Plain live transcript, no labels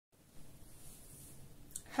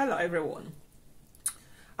Hello everyone.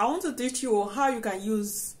 I want to teach you how you can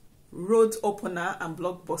use road opener and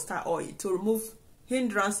blockbuster oil to remove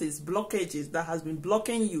hindrances, blockages that has been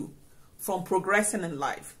blocking you from progressing in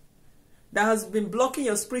life, that has been blocking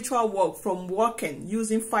your spiritual work from working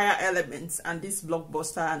using fire elements and this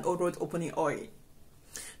blockbuster and road opening oil.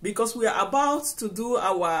 Because we are about to do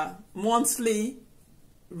our monthly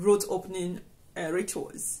road opening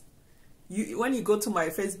rituals. When you go to my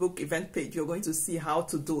Facebook event page, you're going to see how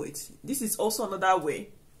to do it. This is also another way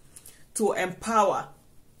to empower,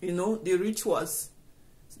 the rituals,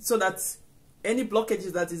 so that any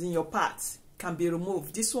blockages that is in your path can be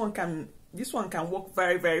removed. This one can work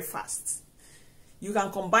very, very fast. You can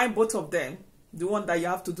combine both of them, the one that you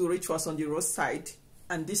have to do rituals on the roadside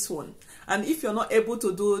and this one. And if you're not able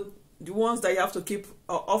to do the ones that you have to keep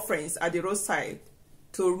offerings at the roadside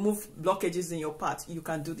to remove blockages in your path, you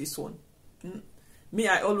can do this one. Me,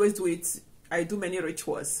 I always do it. I do many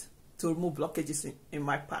rituals to remove blockages in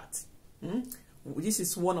my path. This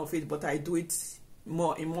is one of it, but I do it in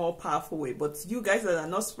more powerful way. But you guys that are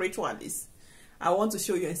not spiritualists, I want to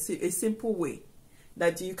show you a simple way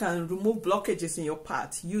that you can remove blockages in your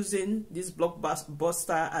path using this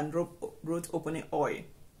blockbuster and road opening oil.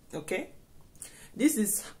 Okay, this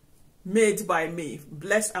is made by me,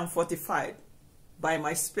 blessed and fortified by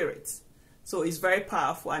my spirit. So it's very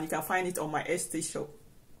powerful, and you can find it on my Etsy shop,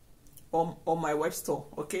 on my web store.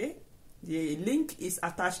 Okay, the link is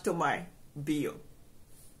attached to my bio.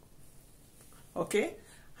 Okay,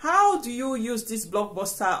 how do you use this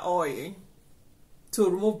blockbuster oil to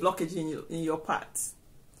remove blockage in your path?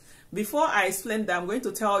 Before I explain that, I'm going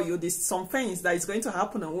to tell you some things that is going to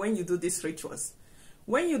happen when you do these rituals.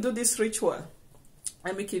 When you do this ritual,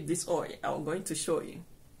 let me keep this oil. I'm going to show you.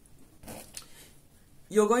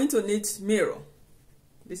 You're going to need mirror.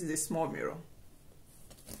 This is a small mirror.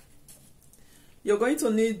 You're going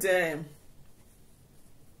to need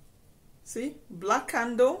see, black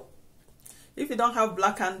candle. If you don't have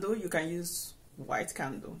black candle, you can use white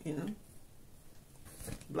candle,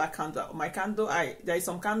 black candle. My candle, there are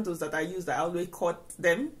some candles that I use that I always cut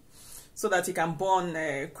them so that it can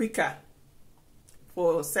burn quicker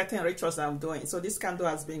for certain rituals that I'm doing. So this candle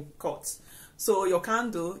has been cut. So your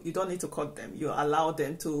candle, you don't need to cut them. You allow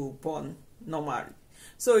them to burn normally.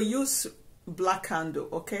 So use black candle,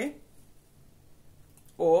 okay?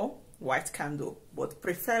 Or white candle, but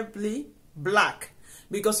preferably black,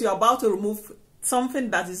 because you're about to remove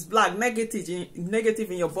something that is black, negative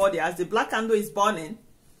in your body. As the black candle is burning,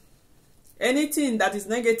 anything that is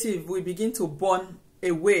negative will begin to burn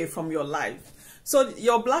away from your life. So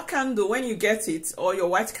your black candle, when you get it, or your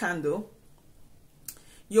white candle,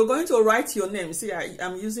 you're going to write your name. See,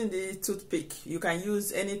 I'm using the toothpick. You can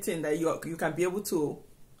use anything that you can be able to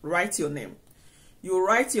write your name. You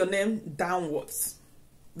write your name downwards,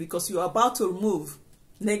 because you're about to remove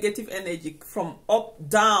negative energy from up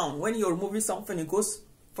down. When you're removing something, it goes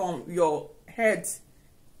from your head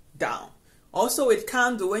down. Also with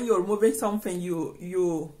candle, when you're removing something,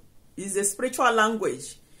 is a spiritual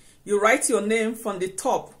language. You write your name from the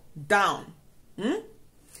top down.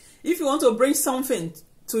 If you want to bring something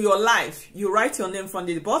to your life, you write your name from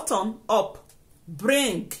the bottom up.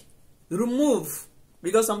 Bring, remove.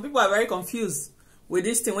 Because some people are very confused with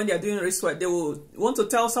this thing when they are doing ritual. They will want to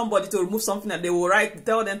tell somebody to remove something, and they will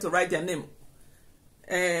tell them to write their name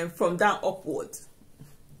from down upward.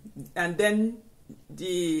 And then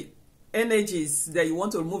the energies that you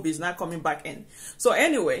want to remove is not coming back in. So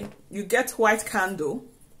anyway, you get white candle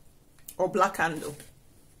or black candle.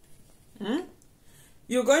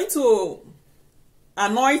 You're going to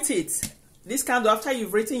anoint it. This candle, after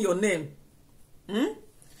you've written your name,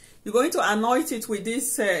 you're going to anoint it with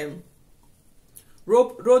this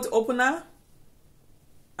road opener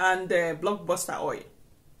and blockbuster oil.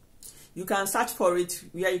 You can search for it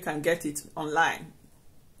where you can get it online,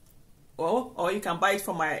 or you can buy it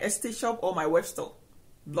from my Etsy shop or my web store.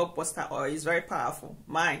 Blockbuster oil is very powerful.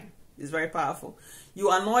 Mine is very powerful. You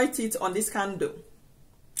anoint it on this candle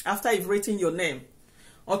after you've written your name.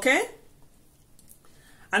 Okay?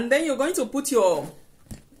 And then you're going to put your,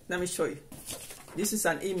 let me show you. This is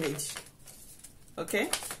an image. Okay?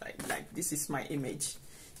 Like this is my image.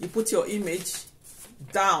 You put your image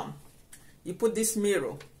down. You put this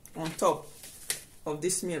mirror on top of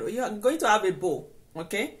this mirror. You are going to have a bowl,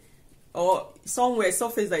 okay? Or somewhere,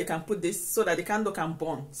 surface that you can put this so that the candle can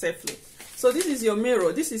burn safely. So this is your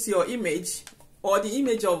mirror. This is your image, or the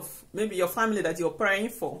image of maybe your family that you're praying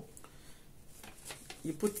for.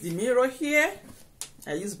 You put the mirror here.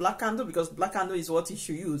 I use black candle because black candle is what you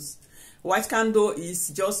should use. White candle is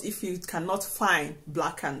just if you cannot find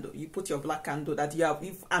black candle, you put your black candle that you have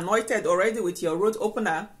anointed already with your road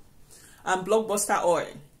opener and blockbuster oil.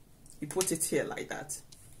 You put it here like that.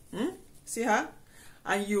 See her?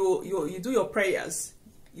 And you do your prayers.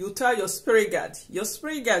 You tell your spirit guide, your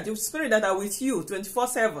spirit that are with you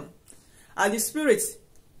 24/7 are the spirits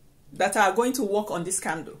that are going to work on this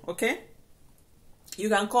candle, okay? You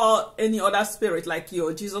can call any other spirit like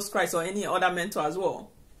your Jesus Christ or any other mentor as well,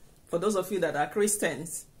 for those of you that are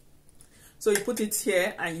Christians. So you put it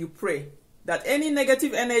here and you pray that any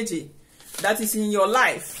negative energy that is in your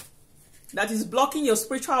life, that is blocking your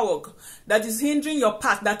spiritual work, that is hindering your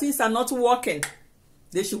path, that things are not working,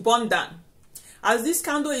 they should burn down. As this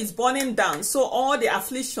candle is burning down, so all the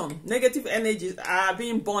affliction, negative energies are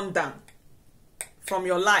being burned down from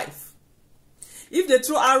your life. If they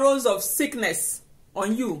throw arrows of sickness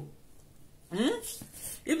on you,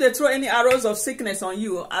 if they throw any arrows of sickness on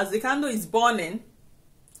you, as the candle is burning,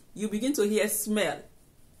 you begin to hear smell.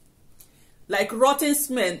 Like rotten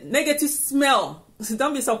smell, negative smell.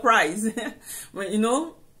 Don't be surprised. When, you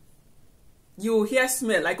know, you hear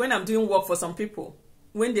smell. Like when I'm doing work for some people,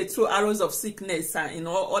 when they throw arrows of sickness and, you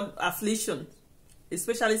know, or affliction,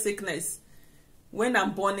 especially sickness, when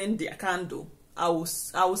I'm burning the candle, I will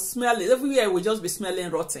smell it. Everywhere will just be smelling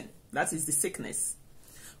rotten. That is the sickness.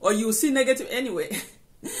 Or you will see negative anyway.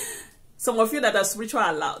 Some of you that are spiritual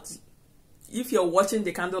allowed, if you're watching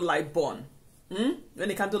the candlelight burn, when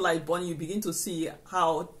the candlelight burn, you begin to see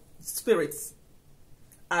how spirits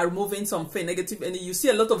are removing something negative, and you see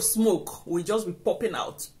a lot of smoke will just be popping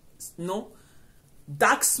out. You know,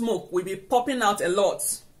 dark smoke will be popping out a lot.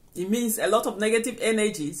 It means a lot of negative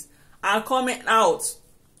energies are coming out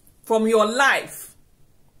from your life.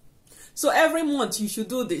 So every month you should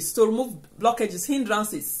do this to remove blockages,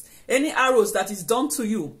 hindrances, any arrows that is done to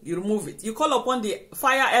you, you remove it. You call upon the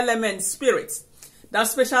fire element spirit that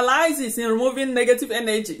specializes in removing negative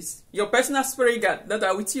energies, your personal spirit guide that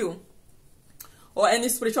are with you, or any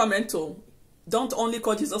spiritual mentor. Don't only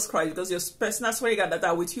call Jesus Christ, because your personal spirit guide that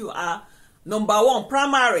are with you are number one,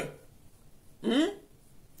 primary.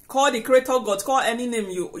 Call the creator God, call any name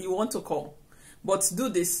you want to call. But do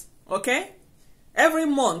this, okay? Every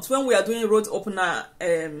month when we are doing road opener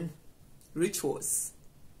rituals,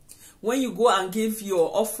 when you go and give your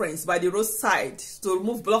offerings by the roadside to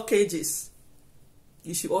remove blockages,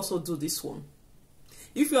 you should also do this one.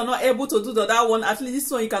 If you're not able to do the other one, at least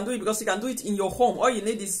this one you can do it, because you can do it in your home. All you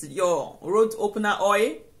need is your road opener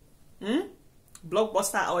oil,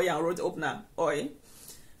 blockbuster oil and road opener oil.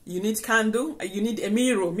 You need candle, and you need a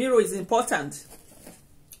mirror. Mirror is important.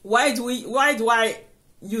 Why do I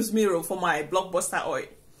use mirror for my blockbuster oil?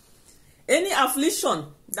 Any affliction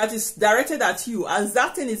that is directed at you, as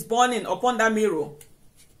that thing is burning upon that mirror,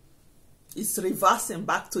 it's reversing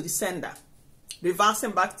back to the sender.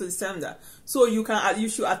 Reversing back to the sender. So you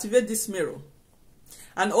should activate this mirror.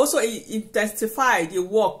 And also intensify the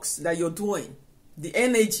works that you're doing. The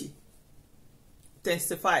energy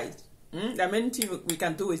intensified. There are many things we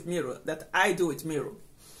can do with mirror, that I do with mirror.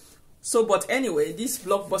 So, but anyway, this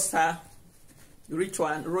blockbuster ritual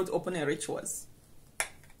and road opening rituals,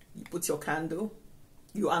 you put your candle,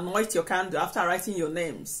 you anoint your candle after writing your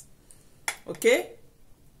names, okay?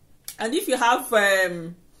 And if you have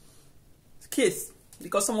kids,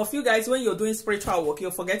 because some of you guys, when you're doing spiritual work,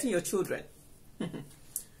 you're forgetting your children.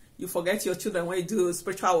 You forget your children when you do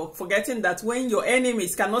spiritual work, forgetting that when your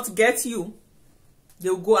enemies cannot get you,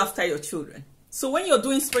 they'll go after your children. So when you're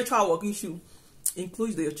doing spiritual work, you should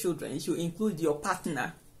include your children. You should include your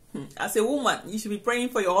partner. As a woman, you should be praying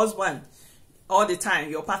for your husband all the time,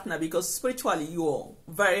 your partner, because spiritually you're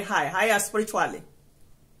very higher spiritually.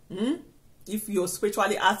 If you're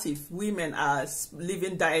spiritually active, women are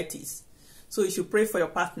living deities. So you should pray for your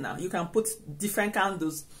partner. You can put different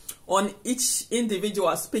candles on each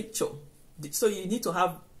individual's picture. So you need to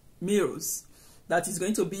have mirrors that is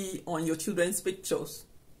going to be on your children's pictures.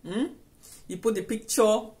 You put the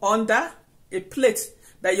picture under a plate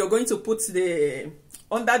that you're going to put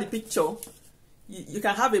under the picture. You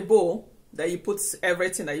can have a bowl that you put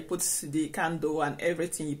everything, that you put the candle and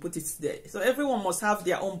everything, you put it there. So everyone must have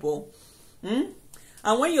their own bowl. And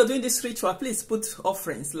when you're doing this ritual, please put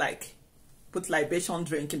offerings, like put libation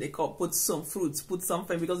drink in the cup, put some fruits, put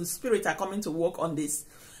something, because the spirits are coming to work on this.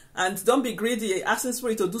 And don't be greedy, asking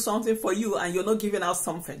spirit to do something for you and you're not giving out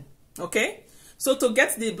something. Okay? So to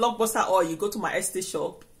get the blockbuster oil, you go to my Etsy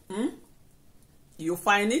shop. You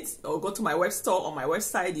find it, or go to my web store or my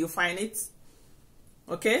website, you find it.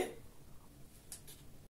 Okay?